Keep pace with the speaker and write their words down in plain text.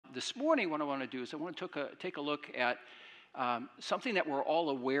this morning, what I want to do is I want to take a look at something that we're all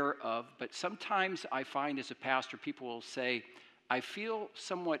aware of, but sometimes I find as a pastor, people will say, I feel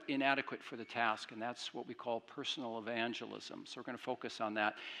somewhat inadequate for the task, and that's what we call personal evangelism. So we're going to focus on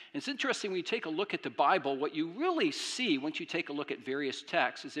that. And it's interesting when you take a look at the Bible, what you really see once you take a look at various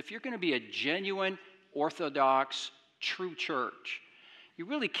texts is if you're going to be a genuine, orthodox, true church, you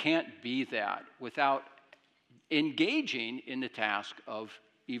really can't be that without engaging in the task of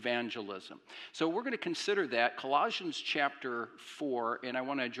evangelism. So we're going to consider that, Colossians chapter 4, and I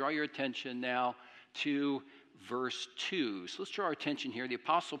want to draw your attention now to verse 2. So let's draw our attention here. The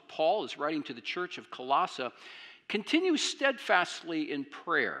Apostle Paul is writing to the church of Colossae, continue steadfastly in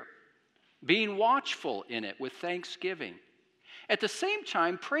prayer, being watchful in it with thanksgiving. At the same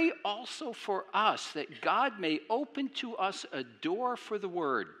time, pray also for us that God may open to us a door for the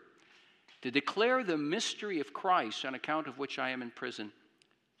word, to declare the mystery of Christ, on account of which I am in prison,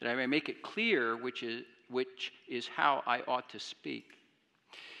 that I may make it clear which is how I ought to speak.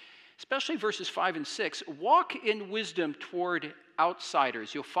 Especially verses 5 and 6, walk in wisdom toward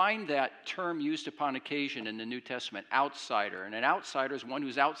outsiders. You'll find that term used upon occasion in the New Testament, outsider. And an outsider is one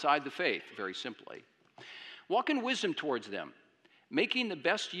who's outside the faith, very simply. Walk in wisdom towards them, making the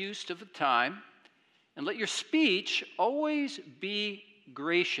best use of the time, and let your speech always be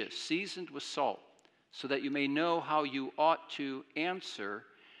gracious, seasoned with salt, so that you may know how you ought to answer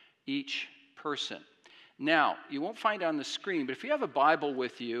each person. Now, you won't find it on the screen, but if you have a Bible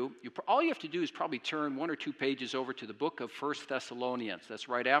with you, all you have to do is probably turn 1 or 2 pages over to the book of 1 Thessalonians. That's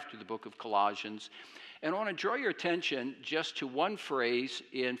right after the book of Colossians. And I want to draw your attention just to one phrase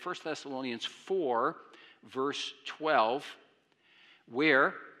in 1 Thessalonians 4, verse 12,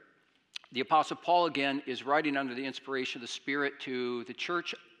 where the Apostle Paul again is writing under the inspiration of the Spirit to the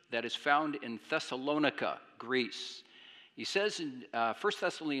church that is found in Thessalonica, Greece. He says in 1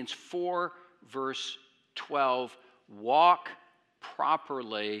 Thessalonians 4, verse 12, walk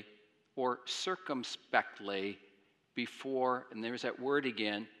properly or circumspectly before, and there's that word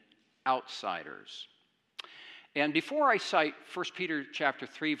again, outsiders. And before I cite 1 Peter chapter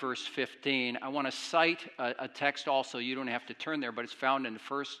 3, verse 15, I want to cite a text also. You don't have to turn there, but it's found in the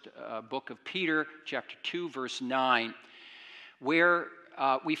first book of Peter, chapter 2, verse 9, where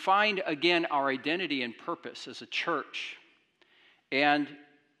we find again our identity and purpose as a church. And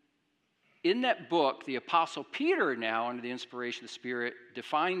in that book, the Apostle Peter, now under the inspiration of the Spirit,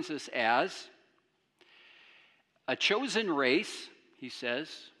 defines us as a chosen race, he says,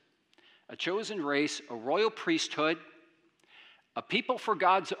 a chosen race, a royal priesthood, a people for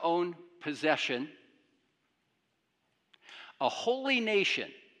God's own possession, a holy nation.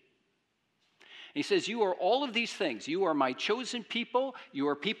 He says, you are all of these things. You are my chosen people. You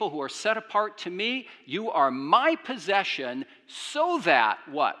are people who are set apart to me. You are my possession so that,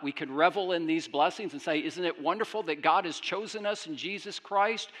 what? We can revel in these blessings and say, isn't it wonderful that God has chosen us in Jesus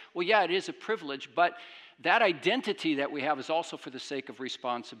Christ? Well, yeah, it is a privilege, but that identity that we have is also for the sake of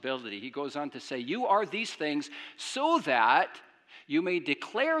responsibility. He goes on to say, you are these things so that you may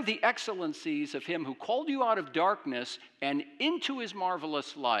declare the excellencies of him who called you out of darkness and into his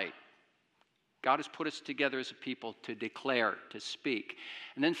marvelous light. God has put us together as a people to declare, to speak.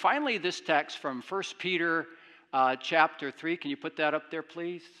 And then finally, this text from 1 Peter chapter 3. Can you put that up there,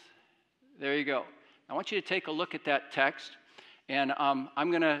 please? There you go. I want you to take a look at that text. And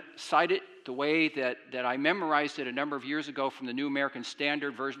I'm going to cite it the way that I memorized it a number of years ago from the New American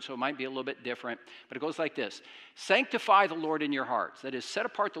Standard Version, so it might be a little bit different. But it goes like this. Sanctify the Lord in your hearts. That is, set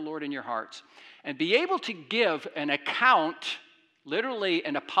apart the Lord in your hearts. And be able to give an account, literally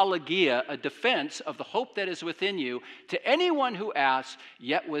an apologia, a defense of the hope that is within you to anyone who asks,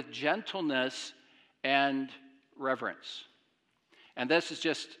 yet with gentleness and reverence. And this is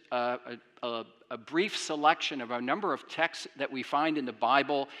just a brief selection of a number of texts that we find in the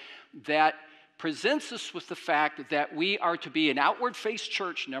Bible that presents us with the fact that we are to be an outward-faced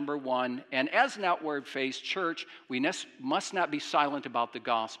church, number one, and as an outward-faced church, we must not be silent about the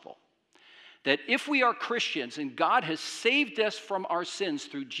gospel. That if we are Christians and God has saved us from our sins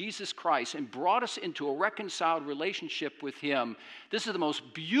through Jesus Christ and brought us into a reconciled relationship with him, this is the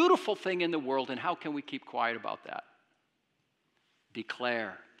most beautiful thing in the world, and how can we keep quiet about that?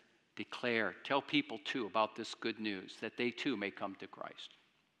 Declare. Tell people too about this good news, that they too may come to Christ.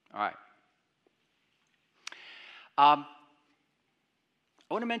 All right. I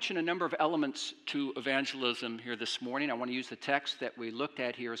want to mention a number of elements to evangelism here this morning. I want to use the text that we looked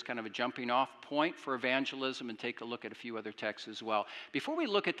at here as kind of a jumping off point for evangelism and take a look at a few other texts as well. Before we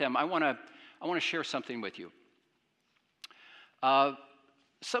look at them, I want to share something with you.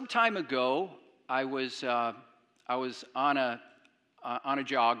 Some time ago, I was on on a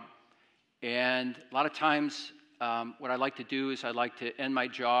jog. And a lot of times, what I like to do is I like to end my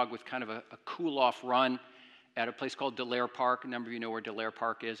jog with kind of a cool-off run at a place called Delaire Park. A number of you know where Delaire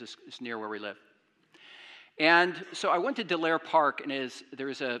Park is. It's near where we live. And so I went to Delaire Park, and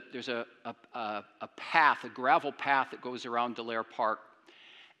there's a path, a gravel path that goes around Delaire Park.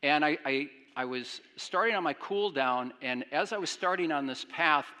 And I was starting on my cool down, and as I was starting on this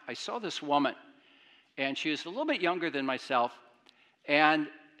path, I saw this woman, and she was a little bit younger than myself. And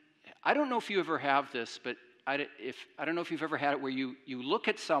I don't know if you ever have this, but I don't know if you've ever had it where you look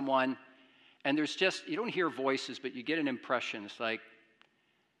at someone, and there's just, you don't hear voices, but you get an impression. It's like,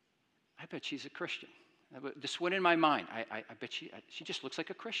 I bet she's a Christian. This went in my mind. I bet she just looks like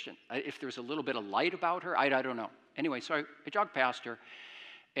a Christian. If there's a little bit of light about her, I don't know. Anyway, so I jogged past her,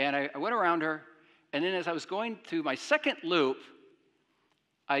 and I went around her, and then as I was going through my second loop,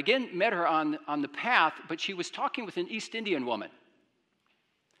 I again met her on the path, but she was talking with an East Indian woman.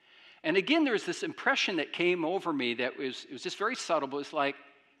 And again, there was this impression that came over me that it was just very subtle, but it was like,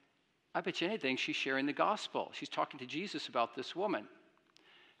 I bet you anything she's sharing the gospel. She's talking to Jesus about this woman.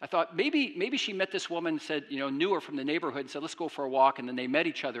 I thought maybe she met this woman and said, knew her from the neighborhood and said, let's go for a walk, and then they met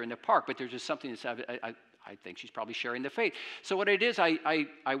each other in the park, but there's just something that said, I think she's probably sharing the faith. So what I did is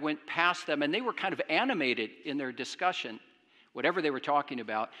I went past them, and they were kind of animated in their discussion, whatever they were talking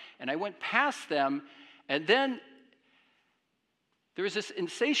about, and I went past them, and then there was this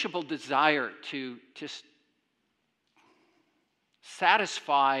insatiable desire to just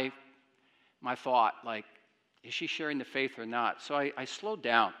satisfy my thought, like, is she sharing the faith or not? So I slowed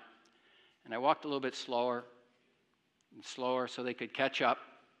down, and I walked a little bit slower and slower so they could catch up.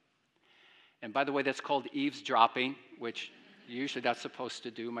 And by the way, that's called eavesdropping, which you're usually not supposed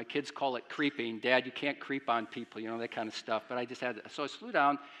to do. My kids call it creeping. Dad, you can't creep on people, that kind of stuff. But I just had to. So I slowed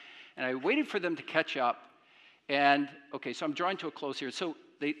down, and I waited for them to catch up. And, okay, so I'm drawing to a close here. So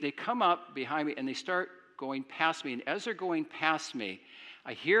they come up behind me, and they start going past me. And as they're going past me,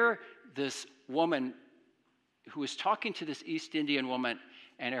 I hear this woman who was talking to this East Indian woman,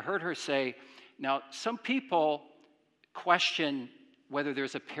 and I heard her say, now, some people question whether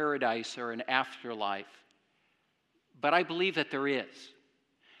there's a paradise or an afterlife, but I believe that there is.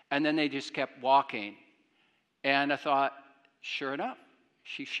 And then they just kept walking. And I thought, sure enough,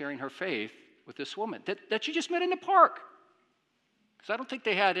 she's sharing her faith with this woman that she just met in the park. Because I don't think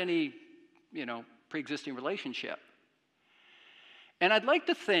they had any, pre-existing relationship. And I'd like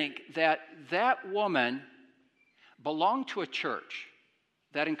to think that that woman belonged to a church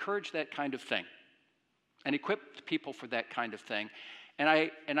that encouraged that kind of thing and equipped people for that kind of thing. And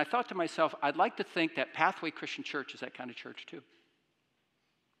I thought to myself, I'd like to think that Pathway Christian Church is that kind of church too.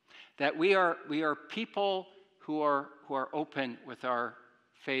 That we are people who are open with our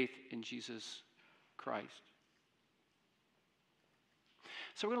faith in Jesus Christ.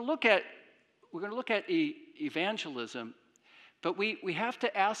 So we're going to look at evangelism, but we have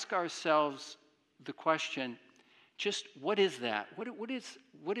to ask ourselves the question, just what is that?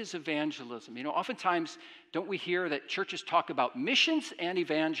 What is evangelism? Oftentimes, don't we hear that churches talk about missions and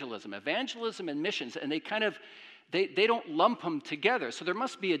evangelism and missions, and they don't lump them together. So there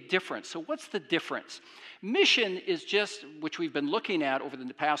must be a difference. So what's the difference? Mission is just, which we've been looking at over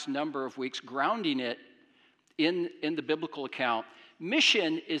the past number of weeks, grounding it in the biblical account.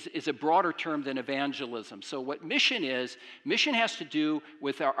 Mission is a broader term than evangelism. So what mission has to do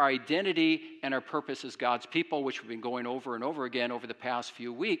with our identity and our purpose as God's people, which we've been going over and over again over the past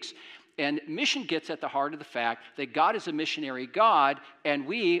few weeks. And mission gets at the heart of the fact that God is a missionary God, and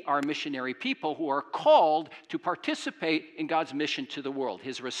we are missionary people who are called to participate in God's mission to the world,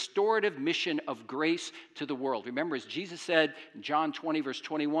 his restorative mission of grace to the world. Remember, as Jesus said in John 20, verse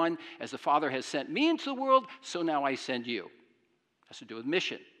 21, as the Father has sent me into the world, so now I send you. Has to do with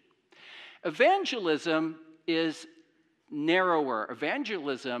mission. Evangelism is narrower.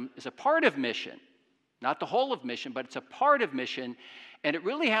 Evangelism is a part of mission, not the whole of mission, but it's a part of mission, and it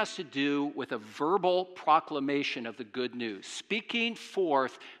really has to do with a verbal proclamation of the good news, speaking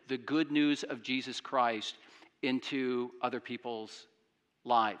forth the good news of Jesus Christ into other people's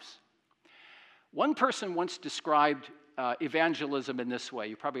lives. One person once described evangelism in this way.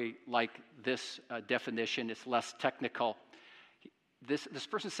 You probably like this definition. It's less technical. This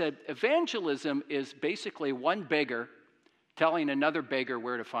person said, evangelism is basically one beggar telling another beggar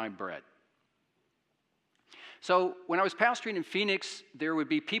where to find bread. So when I was pastoring in Phoenix, there would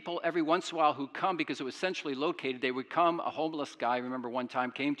be people every once in a while who come because it was centrally located. They would come, a homeless guy, I remember one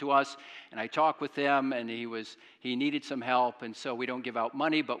time came to us, and I talked with him, and he needed some help, and so we don't give out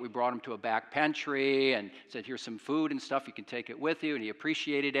money, but we brought him to a back pantry and said, here's some food and stuff, you can take it with you, and he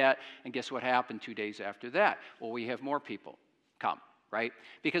appreciated that, and guess what happened 2 days after that? Well, we have more people come. right?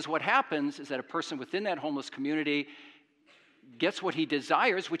 Because what happens is that a person within that homeless community gets what he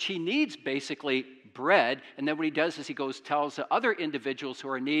desires, which he needs, basically bread, and then what he does is he goes tells the other individuals who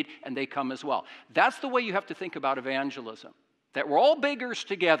are in need, and they come as well. That's the way you have to think about evangelism, that we're all beggars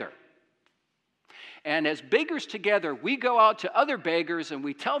together. And as beggars together, we go out to other beggars and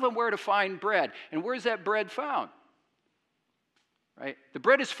we tell them where to find bread. And where's that bread found? Right? The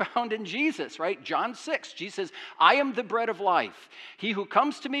bread is found in Jesus, right? John 6, Jesus says, I am the bread of life. He who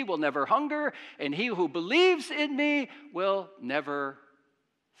comes to me will never hunger, and he who believes in me will never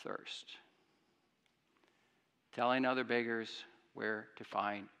thirst. Telling other beggars where to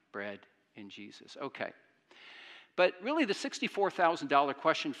find bread in Jesus. Okay. But really the $64,000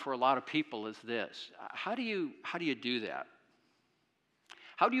 question for a lot of people is this. How do you do that?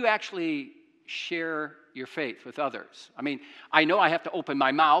 How do you actually share your faith with others? I mean, I know I have to open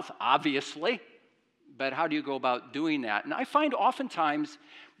my mouth, obviously, but how do you go about doing that? And I find oftentimes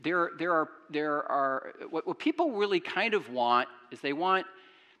there are what people really kind of want is they want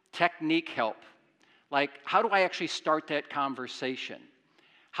technique help. Like, how do I actually start that conversation?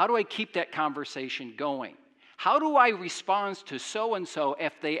 How do I keep that conversation going? How do I respond to so-and-so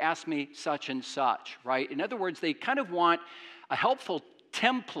if they ask me such and such, right? In other words, they kind of want a helpful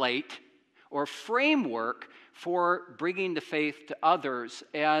template or framework for bringing the faith to others.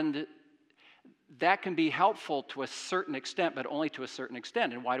 And that can be helpful to a certain extent, but only to a certain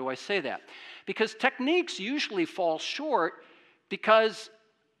extent. And why do I say that? Because techniques usually fall short because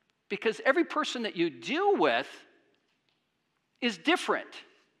every person that you deal with is different.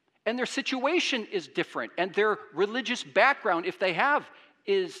 And their situation is different. And their religious background, if they have,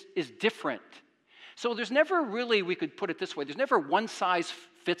 is different. So there's never really, we could put it this way, there's never one size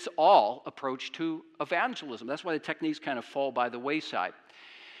fits all approach to evangelism. That's why the techniques kind of fall by the wayside.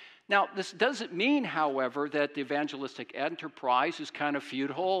 Now, this doesn't mean, however, that the evangelistic enterprise is kind of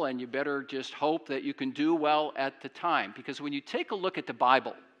futile and you better just hope that you can do well at the time. Because when you take a look at the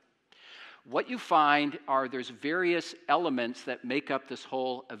Bible, what you find are there's various elements that make up this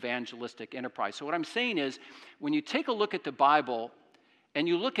whole evangelistic enterprise. So what I'm saying is, when you take a look at the Bible and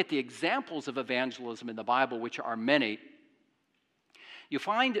you look at the examples of evangelism in the Bible, which are many, you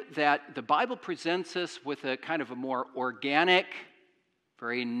find that the Bible presents us with a kind of a more organic,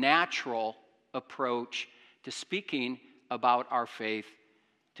 very natural approach to speaking about our faith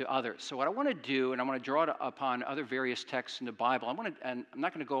to others. So what I want to do, and I want to draw it upon other various texts in the Bible, and I'm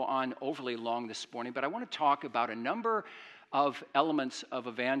not going to go on overly long this morning, but I want to talk about a number of elements of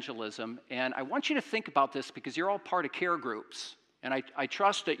evangelism, and I want you to think about this because you're all part of care groups. And I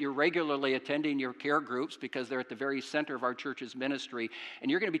trust that you're regularly attending your care groups because they're at the very center of our church's ministry. And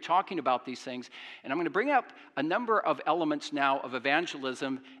you're going to be talking about these things. And I'm going to bring up a number of elements now of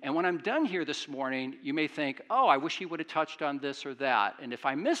evangelism. And when I'm done here this morning, you may think, oh, I wish he would have touched on this or that. And if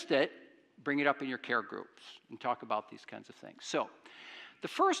I missed it, bring it up in your care groups and talk about these kinds of things. So the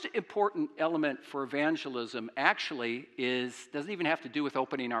first important element for evangelism actually doesn't even have to do with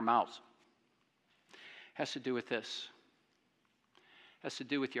opening our mouths. It has to do with this. Has to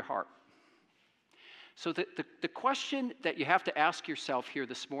do with your heart. So the question that you have to ask yourself here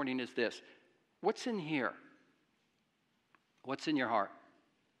this morning is this. What's in here? What's in your heart?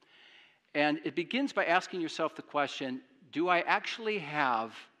 And it begins by asking yourself the question, do I actually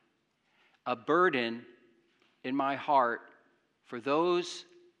have a burden in my heart for those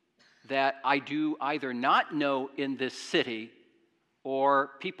that I do either not know in this city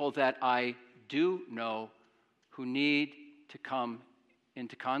or people that I do know who need to come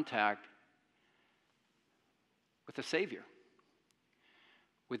into contact with the Savior,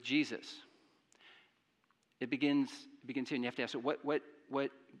 with Jesus? It begins here, and you have to ask,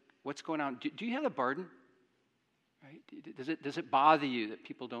 what's going on? Do you have a burden? Right? Does it bother you that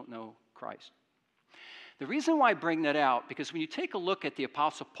people don't know Christ? The reason why I bring that out, because when you take a look at the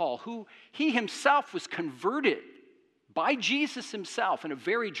Apostle Paul, who he himself was converted by Jesus himself in a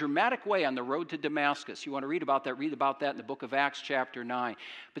very dramatic way on the road to Damascus. You want to read about that in the book of Acts chapter 9.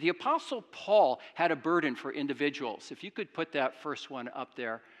 But the Apostle Paul had a burden for individuals. If you could put that first one up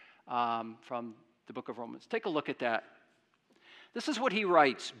there from the book of Romans. Take a look at that. This is what he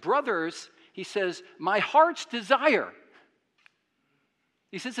writes. Brothers, he says, my heart's desire.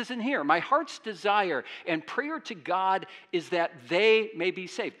 He says this in here. My heart's desire and prayer to God is that they may be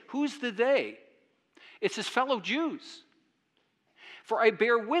saved. Who's the they? It's his fellow Jews. For I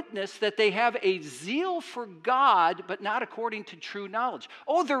bear witness that they have a zeal for God, but not according to true knowledge.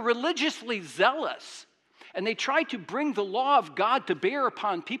 Oh, they're religiously zealous. And they try to bring the law of God to bear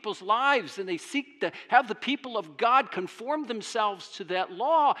upon people's lives, and they seek to have the people of God conform themselves to that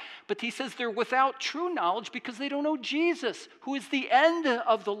law. But he says they're without true knowledge because they don't know Jesus, who is the end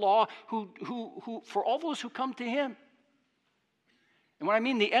of the law, who for all those who come to him. And when I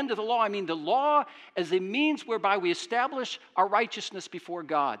mean the end of the law, I mean the law as a means whereby we establish our righteousness before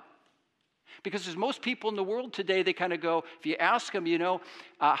God. Because there's most people in the world today, they kind of go, if you ask them,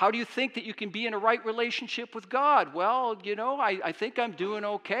 how do you think that you can be in a right relationship with God? Well, I think I'm doing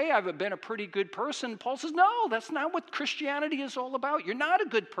okay. I've been a pretty good person. Paul says, no, that's not what Christianity is all about. You're not a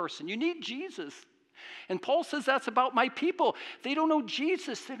good person. You need Jesus. And Paul says that's about my people. They don't know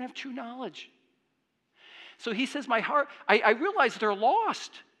Jesus. They don't have true knowledge. So he says, my heart, I realize they're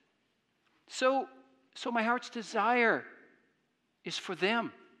lost. So my heart's desire is for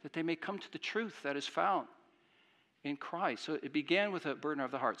them, that they may come to the truth that is found in Christ. So it began with a burden of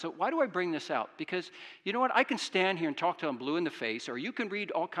the heart. So why do I bring this out? Because you know what? I can stand here and talk to them blue in the face, or you can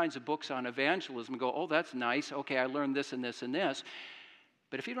read all kinds of books on evangelism and go, oh, that's nice. Okay, I learned this and this and this.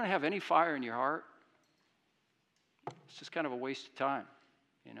 But if you don't have any fire in your heart, it's just kind of a waste of time,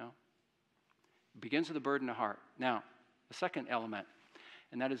 It begins with a burden of heart. Now, the second element,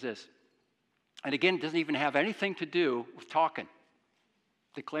 and that is this. And again, it doesn't even have anything to do with talking,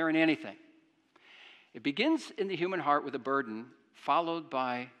 declaring anything. It begins in the human heart with a burden, followed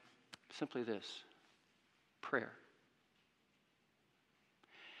by simply this: prayer.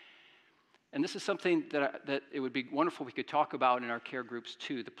 And this is something that it would be wonderful if we could talk about in our care groups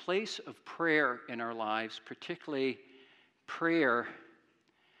too. The place of prayer in our lives, particularly prayer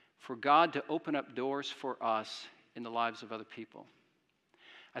for God to open up doors for us in the lives of other people.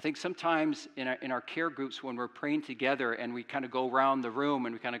 I think sometimes in our care groups when we're praying together and we kind of go around the room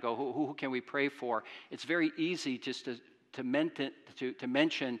and we kind of go, who can we pray for? It's very easy just to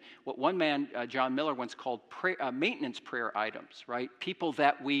mention what one man, John Miller, once called maintenance prayer items, right? People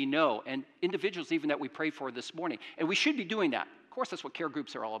that we know and individuals even that we pray for this morning. And we should be doing that. Of course, that's what care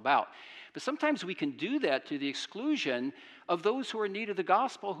groups are all about. But sometimes we can do that to the exclusion of those who are in need of the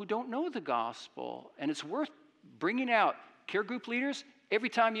gospel who don't know the gospel. And it's worth bringing out. Care group leaders, every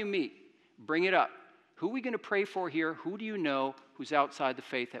time you meet, bring it up. Who are we going to pray for here? Who do you know who's outside the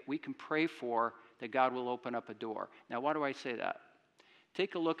faith that we can pray for, that God will open up a door? Now, why do I say that?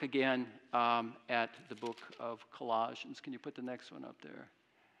 Take a look again at the book of Colossians. Can you put the next one up there?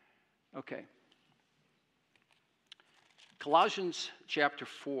 Okay. Colossians chapter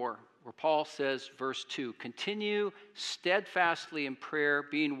 4, where Paul says, verse 2, continue steadfastly in prayer,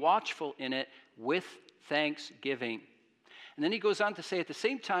 being watchful in it with thanksgiving. And then he goes on to say, at the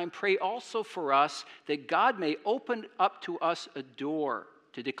same time, pray also for us that God may open up to us a door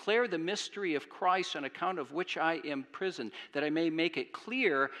to declare the mystery of Christ, on account of which I am imprisoned, that I may make it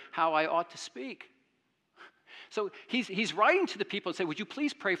clear how I ought to speak. So he's writing to the people and say, would you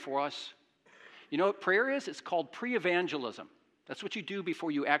please pray for us? You know what prayer is? It's called pre-evangelism. That's what you do before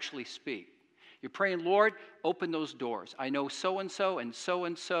you actually speak. You're praying, Lord, open those doors. I know so-and-so and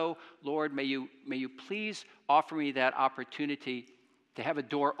so-and-so. Lord, may you please offer me that opportunity to have a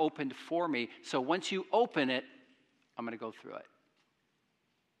door opened for me. So once you open it, I'm going to go through it.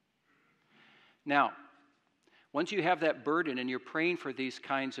 Now, once you have that burden and you're praying for these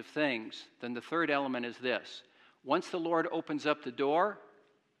kinds of things, then the third element is this. Once the Lord opens up the door,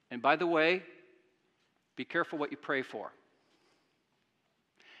 and by the way, be careful what you pray for.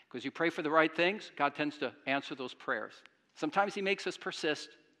 Because you pray for the right things, God tends to answer those prayers. Sometimes he makes us persist.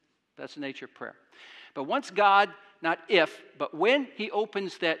 That's the nature of prayer. But once God, not if, but when he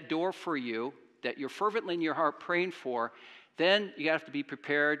opens that door for you, that you're fervently in your heart praying for, then you have to be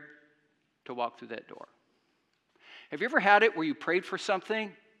prepared to walk through that door. Have you ever had it where you prayed for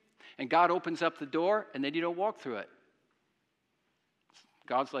something and God opens up the door and then you don't walk through it?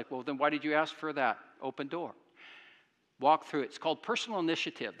 God's like, well, then why did you ask for that open door? Walk through it. It's called personal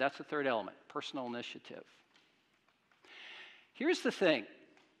initiative. That's the third element, personal initiative. Here's the thing.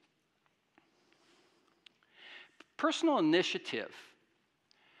 Personal initiative.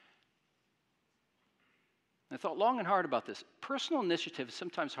 I thought long and hard about this. Personal initiative is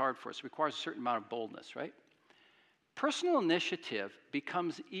sometimes hard for us. It requires a certain amount of boldness, right? Personal initiative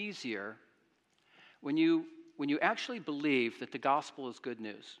becomes easier when you actually believe that the gospel is good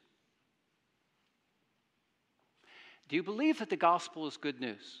news. Do you believe that the gospel is good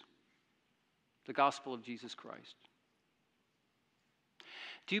news? The gospel of Jesus Christ.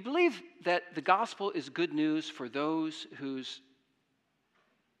 Do you believe that the gospel is good news for those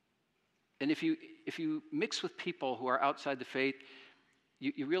and if you mix with people who are outside the faith,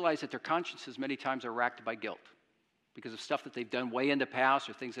 you realize that their consciences many times are racked by guilt. because of stuff that they've done way in the past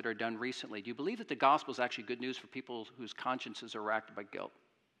or things that are done recently? Do you believe that the gospel is actually good news for people whose consciences are racked by guilt?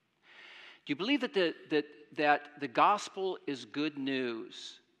 Do you believe that the gospel is good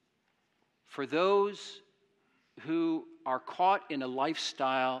news for those who are caught in a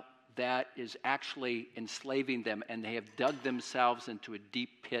lifestyle that is actually enslaving them and they have dug themselves into a deep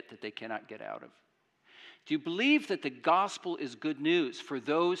pit that they cannot get out of? Do you believe that the gospel is good news for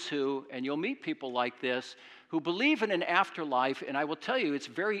those who, and you'll meet people like this, who believe in an afterlife? And I will tell you, it's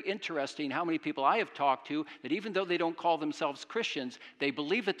very interesting how many people I have talked to that even though they don't call themselves Christians, they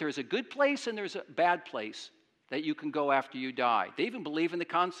believe that there's a good place and there's a bad place that you can go after you die. They even believe in the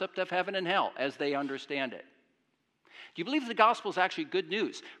concept of heaven and hell as they understand it. Do you believe the gospel is actually good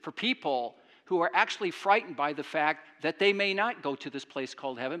news for people who are actually frightened by the fact that they may not go to this place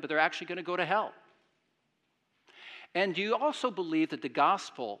called heaven, but they're actually going to go to hell? And do you also believe that the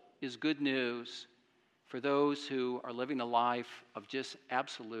gospel is good news for those who are living a life of just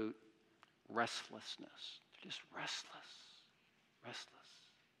absolute restlessness? They're just restless.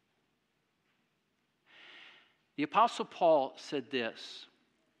 The Apostle Paul said this.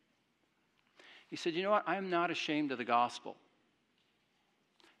 He said, you know what? I am not ashamed of the gospel.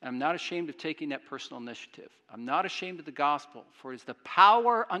 I'm not ashamed of taking that personal initiative. I'm not ashamed of the gospel, for it is the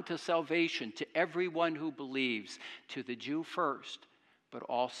power unto salvation to everyone who believes, to the Jew first, but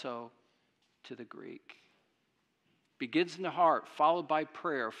also to the Greek. Begins in the heart, followed by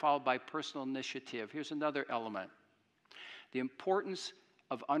prayer, followed by personal initiative. Here's another element. The importance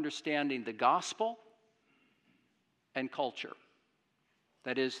of understanding the gospel and culture.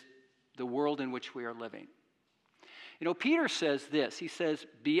 That is, the world in which we are living. You know, Peter says this. He says,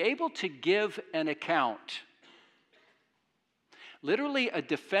 be able to give an account. Literally a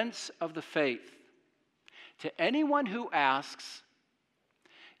defense of the faith to anyone who asks,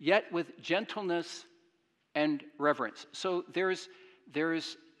 yet with gentleness and reverence. So there's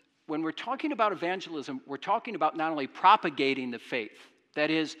when we're talking about evangelism, we're talking about not only propagating the faith, that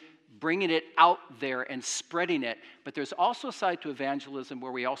is, bringing it out there and spreading it, but there's also a side to evangelism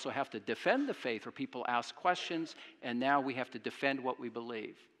where we also have to defend the faith, where people ask questions, and now we have to defend what we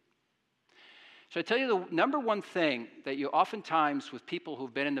believe. So I tell you the number one thing that you oftentimes, with people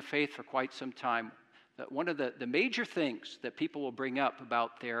who've been in the faith for quite some time, that one of the major things that people will bring up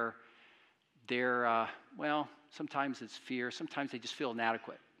about their well, sometimes it's fear, sometimes they just feel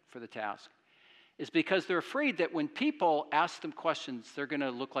inadequate for the task, is because they're afraid that when people ask them questions, they're going to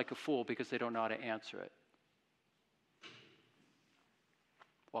look like a fool because they don't know how to answer it.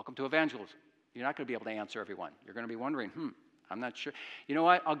 Welcome to evangelism. You're not going to be able to answer everyone. You're going to be wondering, I'm not sure. You know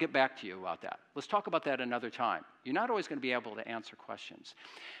what? I'll get back to you about that. Let's talk about that another time. You're not always going to be able to answer questions.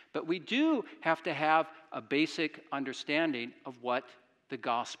 But we do have to have a basic understanding of what the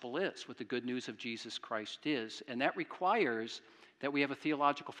gospel is, what the good news of Jesus Christ is. And that requires that we have a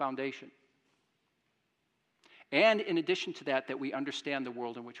theological foundation. And in addition to that, that we understand the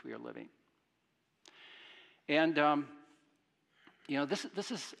world in which we are living. And,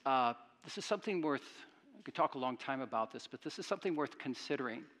 this is something worth, I could talk a long time about this, but this is something worth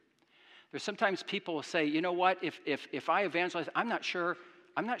considering. There's sometimes people will say, you know what, if I evangelize, I'm not sure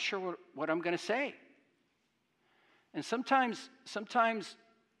what I'm going to say. And sometimes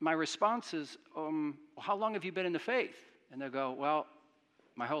my response is, well, how long have you been in the faith? And they'll go, well,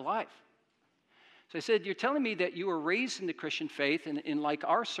 my whole life. So I said, you're telling me that you were raised in the Christian faith, and in like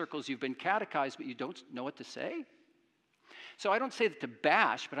our circles, you've been catechized, but you don't know what to say? So I don't say that to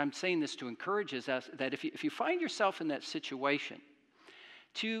bash, but I'm saying this to encourage us that if you find yourself in that situation,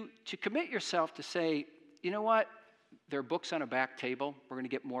 to commit yourself to say, you know what, there are books on a back table. We're going to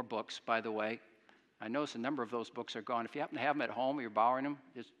get more books, by the way. I notice a number of those books are gone. If you happen to have them at home or you're borrowing them,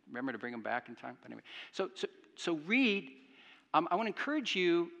 just remember to bring them back in time. But anyway, so read. I want to encourage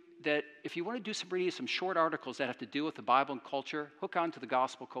you that if you want to do some short articles that have to do with the Bible and culture, hook on to the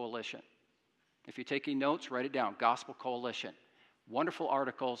Gospel Coalition. If you're taking notes, write it down, Gospel Coalition. Wonderful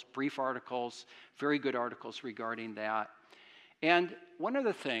articles, brief articles, very good articles regarding that. And one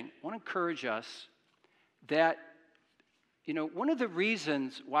other thing, I want to encourage us that, one of the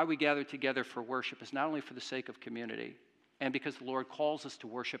reasons why we gather together for worship is not only for the sake of community and because the Lord calls us to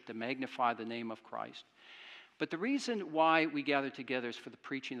worship to magnify the name of Christ, but the reason why we gather together is for the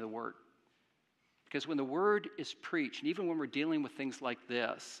preaching of the Word. Because when the Word is preached, and even when we're dealing with things like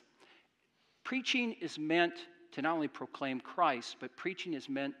this, preaching is meant to not only proclaim Christ, but preaching is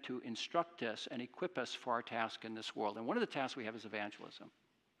meant to instruct us and equip us for our task in this world. And one of the tasks we have is evangelism,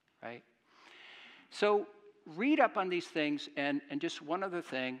 right? So read up on these things, and just one other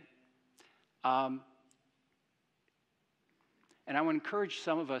thing. And I want to encourage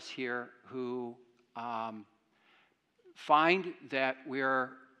some of us here who find that we're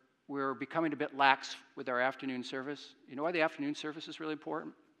becoming a bit lax with our afternoon service. You know why the afternoon service is really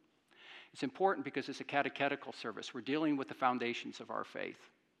important? It's important because it's a catechetical service. We're dealing with the foundations of our faith.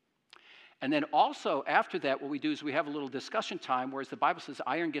 And then also, after that, what we do is we have a little discussion time, whereas the Bible says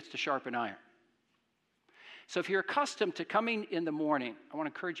iron gets to sharpen iron. So if you're accustomed to coming in the morning, I want to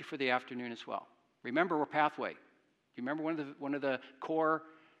encourage you for the afternoon as well. Remember, we're Pathway. Do you remember one of the core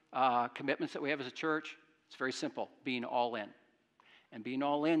commitments that we have as a church? It's very simple, being all in. And being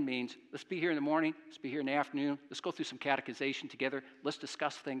all in means, let's be here in the morning, let's be here in the afternoon, let's go through some catechization together, let's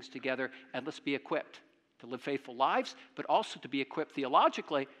discuss things together, and let's be equipped to live faithful lives, but also to be equipped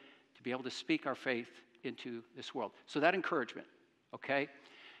theologically to be able to speak our faith into this world. So that encouragement, okay?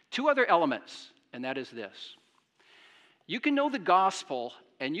 Two other elements, and that is this. You can know the gospel,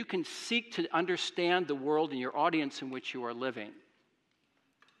 and you can seek to understand the world and your audience in which you are living.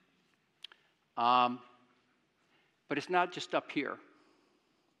 But it's not just up here.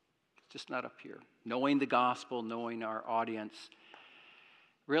 Just not up here. Knowing the gospel, knowing our audience.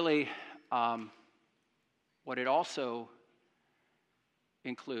 Really, what it also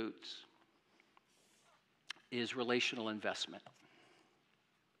includes is relational investment.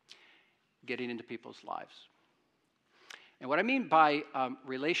 Getting into people's lives. And what I mean by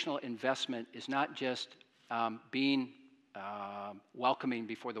relational investment is not just being welcoming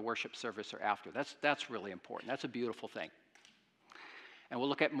before the worship service or after. That's really important. That's a beautiful thing. And we'll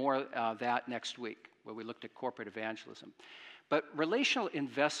look at more of that next week, where we looked at corporate evangelism. But relational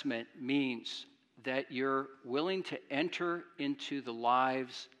investment means that you're willing to enter into the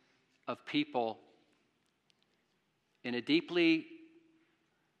lives of people in a deeply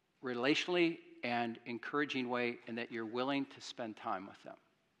relationally and encouraging way, and that you're willing to spend time with them.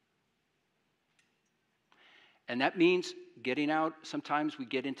 And that means getting out. Sometimes we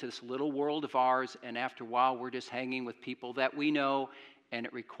get into this little world of ours, and after a while, we're just hanging with people that we know. And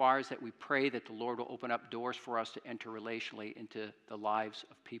it requires that we pray that the Lord will open up doors for us to enter relationally into the lives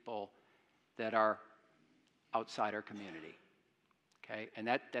of people that are outside our community. Okay? And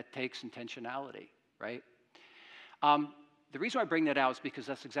that takes intentionality, right? The reason why I bring that out is because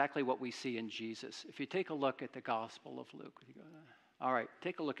that's exactly what we see in Jesus. If you take a look at the Gospel of Luke. All right,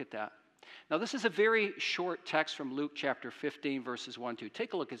 take a look at that. Now, this is a very short text from Luke chapter 15, verses 1 2.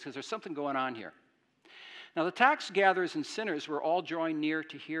 Take a look, because there's something going on here. Now, the tax gatherers and sinners were all drawing near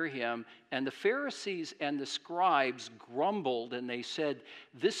to hear him, and the Pharisees and the scribes grumbled, and they said,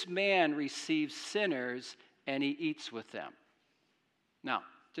 "This man receives sinners, and he eats with them." Now,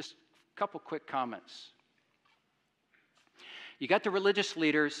 just a couple quick comments. You got the religious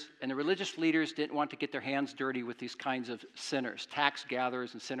leaders, and the religious leaders didn't want to get their hands dirty with these kinds of sinners, tax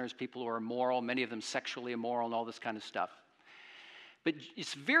gatherers and sinners, people who are immoral, many of them sexually immoral and all this kind of stuff. But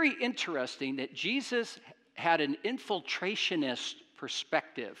it's very interesting that Jesus had an infiltrationist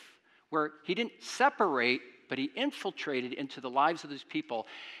perspective where he didn't separate, but he infiltrated into the lives of these people.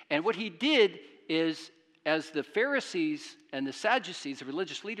 And what he did is, as the Pharisees and the Sadducees, the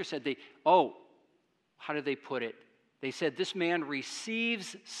religious leaders said, how did they put it? They said, "This man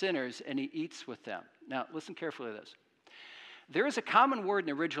receives sinners and he eats with them." Now, listen carefully to this. There is a common word in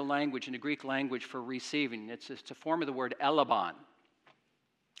the original language, in the Greek language, for receiving. It's a form of the word elabon.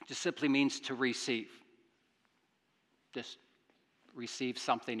 It just simply means to receive. Just receive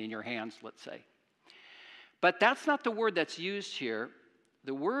something in your hands, let's say. But that's not the word that's used here.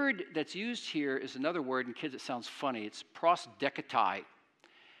 The word that's used here is another word, and kids, it sounds funny. It's prosdeketai,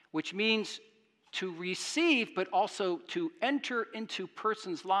 which means to receive, but also to enter into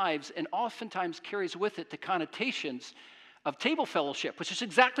persons' lives, and oftentimes carries with it the connotations of table fellowship, which is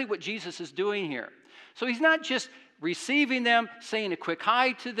exactly what Jesus is doing here. So he's not just receiving them, saying a quick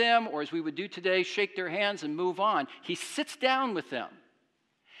hi to them, or as we would do today, shake their hands and move on. He sits down with them,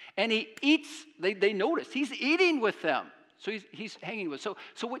 and he eats. They notice he's eating with them. So he's hanging with. So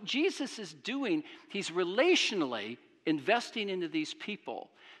what Jesus is doing, he's relationally investing into these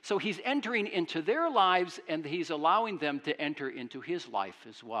people. So he's entering into their lives, and he's allowing them to enter into his life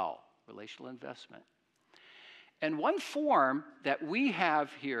as well. Relational investment. And one form that we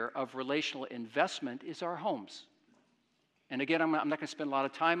have here of relational investment is our homes. And again, I'm not going to spend a lot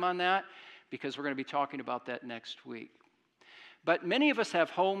of time on that because we're going to be talking about that next week. But many of us have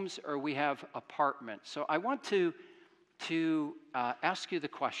homes or we have apartments. So I want to ask you the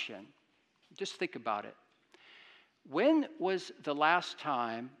question. Just think about it. When was the last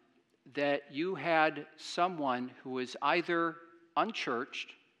time that you had someone who was either unchurched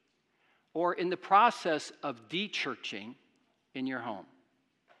or in the process of de-churching in your home?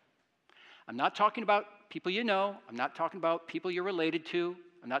 I'm not talking about people you know. I'm not talking about people you're related to.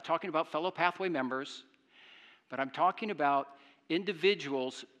 I'm not talking about fellow Pathway members. but I'm talking about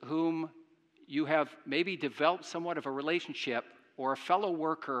individuals whom you have maybe developed somewhat of a relationship, or a fellow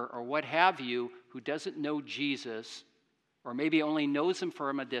worker or what have you, who doesn't know Jesus, or maybe only knows him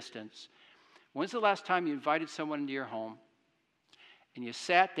from a distance. When's the last time you invited someone into your home and you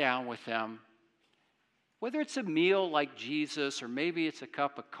sat down with them, whether it's a meal like Jesus or maybe it's a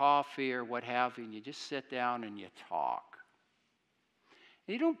cup of coffee or what have you, and you just sit down and you talk?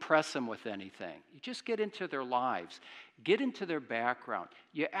 And you don't press them with anything. You just get into their lives, get into their background.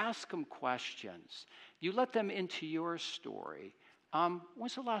 You ask them questions. You let them into your story.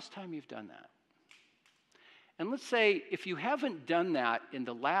 When's the last time you've done that? And let's say if you haven't done that in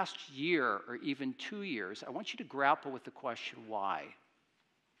the last year or even 2 years, I want you to grapple with the question, why?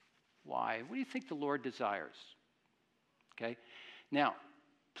 Why? What do you think the Lord desires? Okay? Now,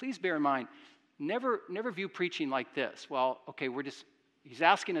 please bear in mind, never view preaching like this. Well, okay, he's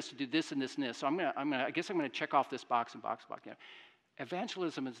asking us to do this and this and this, so I guess I'm gonna check off this box and box. You know,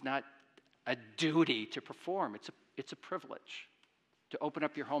 evangelism is not a duty to perform. It's a privilege to open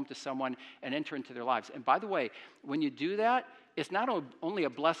up your home to someone and enter into their lives. And by the way, when you do that, it's not only a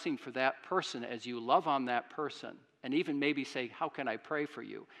blessing for that person as you love on that person and even maybe say, how can I pray for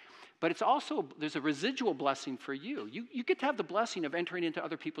you? But it's also, there's a residual blessing for you. You get to have the blessing of entering into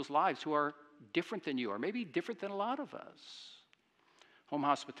other people's lives who are different than you, or maybe different than a lot of us. Home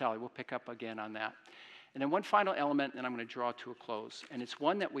hospitality, we'll pick up again on that. And then one final element, and I'm going to draw to a close, and it's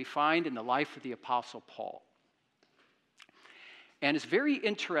one that we find in the life of the Apostle Paul. And it's very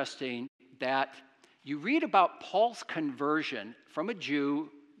interesting that you read about Paul's conversion from a Jew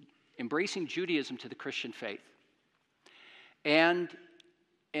embracing Judaism to the Christian faith. And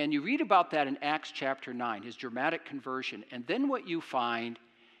you read about that in Acts chapter 9, his dramatic conversion. And then what you find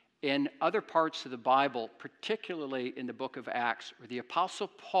in other parts of the Bible, particularly in the book of Acts, where the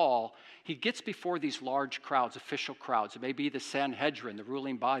Apostle Paul, he gets before these large crowds, official crowds. It may be the Sanhedrin, the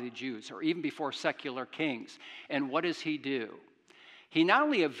ruling body of Jews, or even before secular kings. And what does he do? He not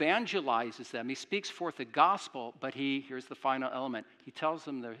only evangelizes them, he speaks forth the gospel, but here's the final element, he tells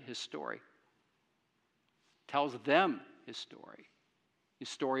them his story. Tells them his story. His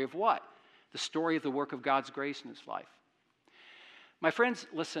story of what? The story of the work of God's grace in his life. My friends,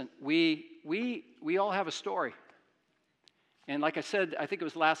 listen, we all have a story. And like I said, I think it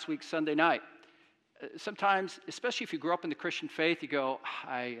was last week, Sunday night, sometimes, especially if you grew up in the Christian faith, you go,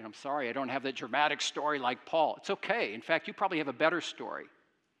 I'm sorry, I don't have that dramatic story like Paul. It's okay. In fact, you probably have a better story.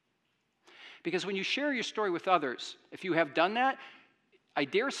 Because when you share your story with others, if you have done that, I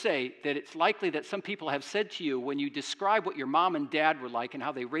dare say that it's likely that some people have said to you, when you describe what your mom and dad were like and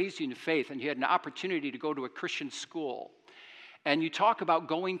how they raised you in faith, and you had an opportunity to go to a Christian school, and you talk about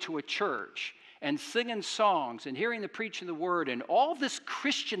going to a church and singing songs and hearing the preaching of the word and all this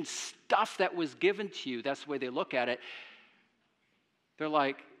Christian stuff that was given to you, that's the way they look at it. They're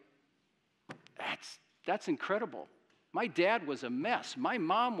like, that's incredible. My dad was a mess. My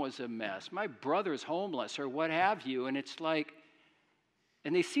mom was a mess. My brother's homeless or what have you. And it's like,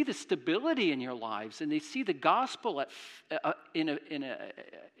 and they see the stability in your lives, and they see the gospel in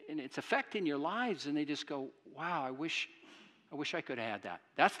its effect in your lives, and they just go, wow, I wish I could have had that.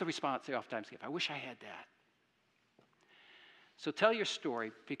 That's the response they oftentimes give. I wish I had that. So tell your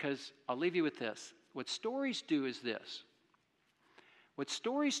story, because I'll leave you with this. What stories do is this. What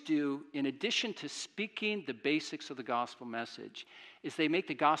stories do, in addition to speaking the basics of the gospel message, is they make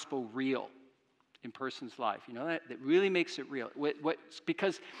the gospel real in a person's life. You know, that really makes it real.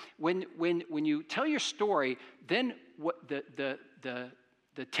 Because when you tell your story, then what the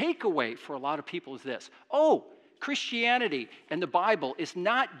takeaway for a lot of people is this. Oh, Christianity and the Bible is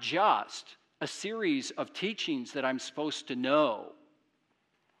not just a series of teachings that I'm supposed to know,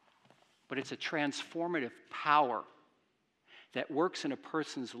 but it's a transformative power that works in a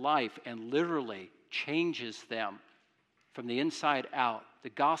person's life and literally changes them from the inside out. The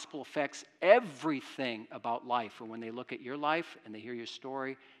gospel affects everything about life. And when they look at your life and they hear your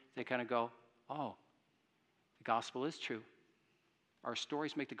story, they kind of go, oh, the gospel is true. Our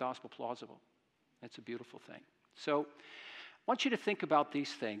stories make the gospel plausible. That's a beautiful thing. So I want you to think about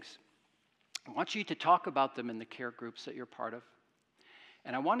these things. I want you to talk about them in the care groups that you're part of.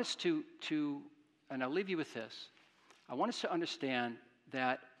 And I want us to and I'll leave you with this. I want us to understand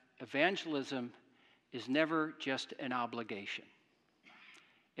that evangelism is never just an obligation.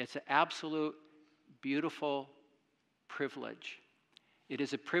 It's an absolute, beautiful privilege. It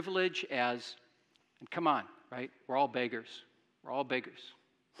is a privilege and come on, right? We're all beggars. We're all beggars.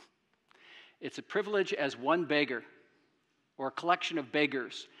 It's a privilege as one beggar or a collection of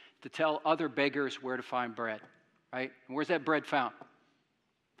beggars to tell other beggars where to find bread, right? And where's that bread found?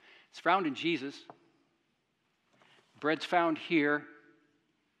 It's found in Jesus. bread's found here.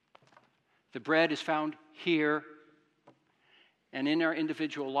 The bread is found here. And in our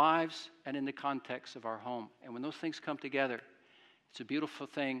individual lives and in the context of our home. And when those things come together, it's a beautiful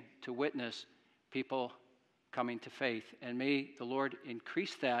thing to witness people coming to faith. And may the Lord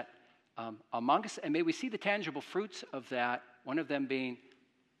increase that among us. And may we see the tangible fruits of that, one of them being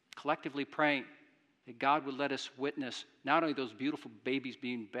collectively praying that God would let us witness not only those beautiful babies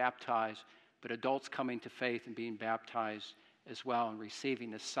being baptized, but adults coming to faith and being baptized as well and receiving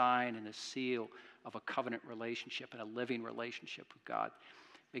the sign and the seal of a covenant relationship and a living relationship with God.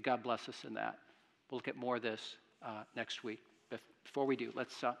 May God bless us in that. We'll look at more of this next week. But before we do,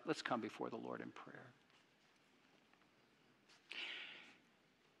 let's come before the Lord in prayer.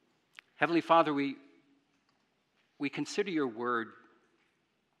 Heavenly Father, we consider your word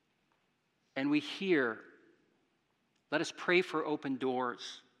and we hear. Let us pray for open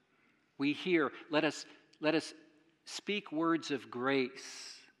doors. We hear. Let us speak words of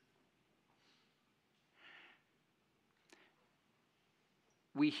grace.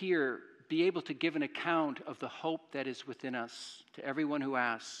 We hear, be able to give an account of the hope that is within us to everyone who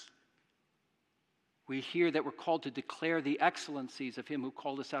asks. We hear that we're called to declare the excellencies of him who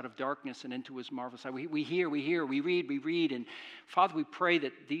called us out of darkness and into his marvelous light. We hear, we read. And Father, we pray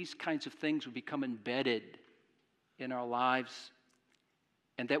that these kinds of things would become embedded in our lives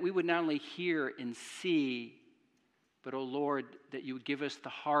and that we would not only hear and see, but, oh Lord, that you would give us the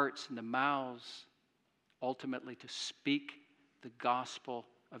hearts and the mouths ultimately to speak the gospel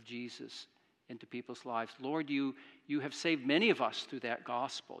of Jesus into people's lives. Lord, you have saved many of us through that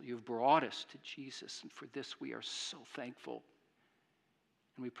gospel. You've brought us to Jesus, and for this we are so thankful.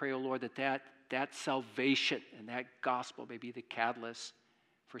 And we pray, oh Lord, that salvation and that gospel may be the catalyst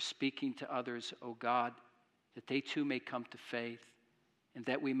for speaking to others, oh God, that they too may come to faith, and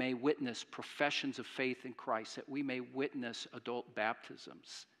that we may witness professions of faith in Christ, that we may witness adult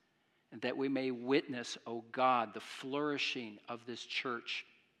baptisms, and that we may witness, oh God, the flourishing of this church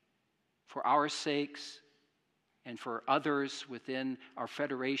for our sakes and for others within our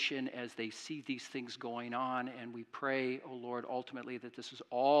federation as they see these things going on. And we pray, oh Lord, ultimately that this is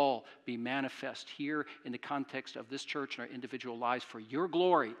all be manifest here in the context of this church and our individual lives for your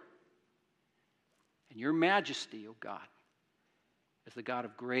glory and your majesty, oh God, as the God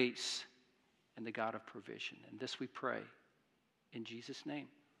of grace and the God of provision. And this we pray in Jesus' name.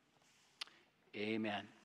 Amen.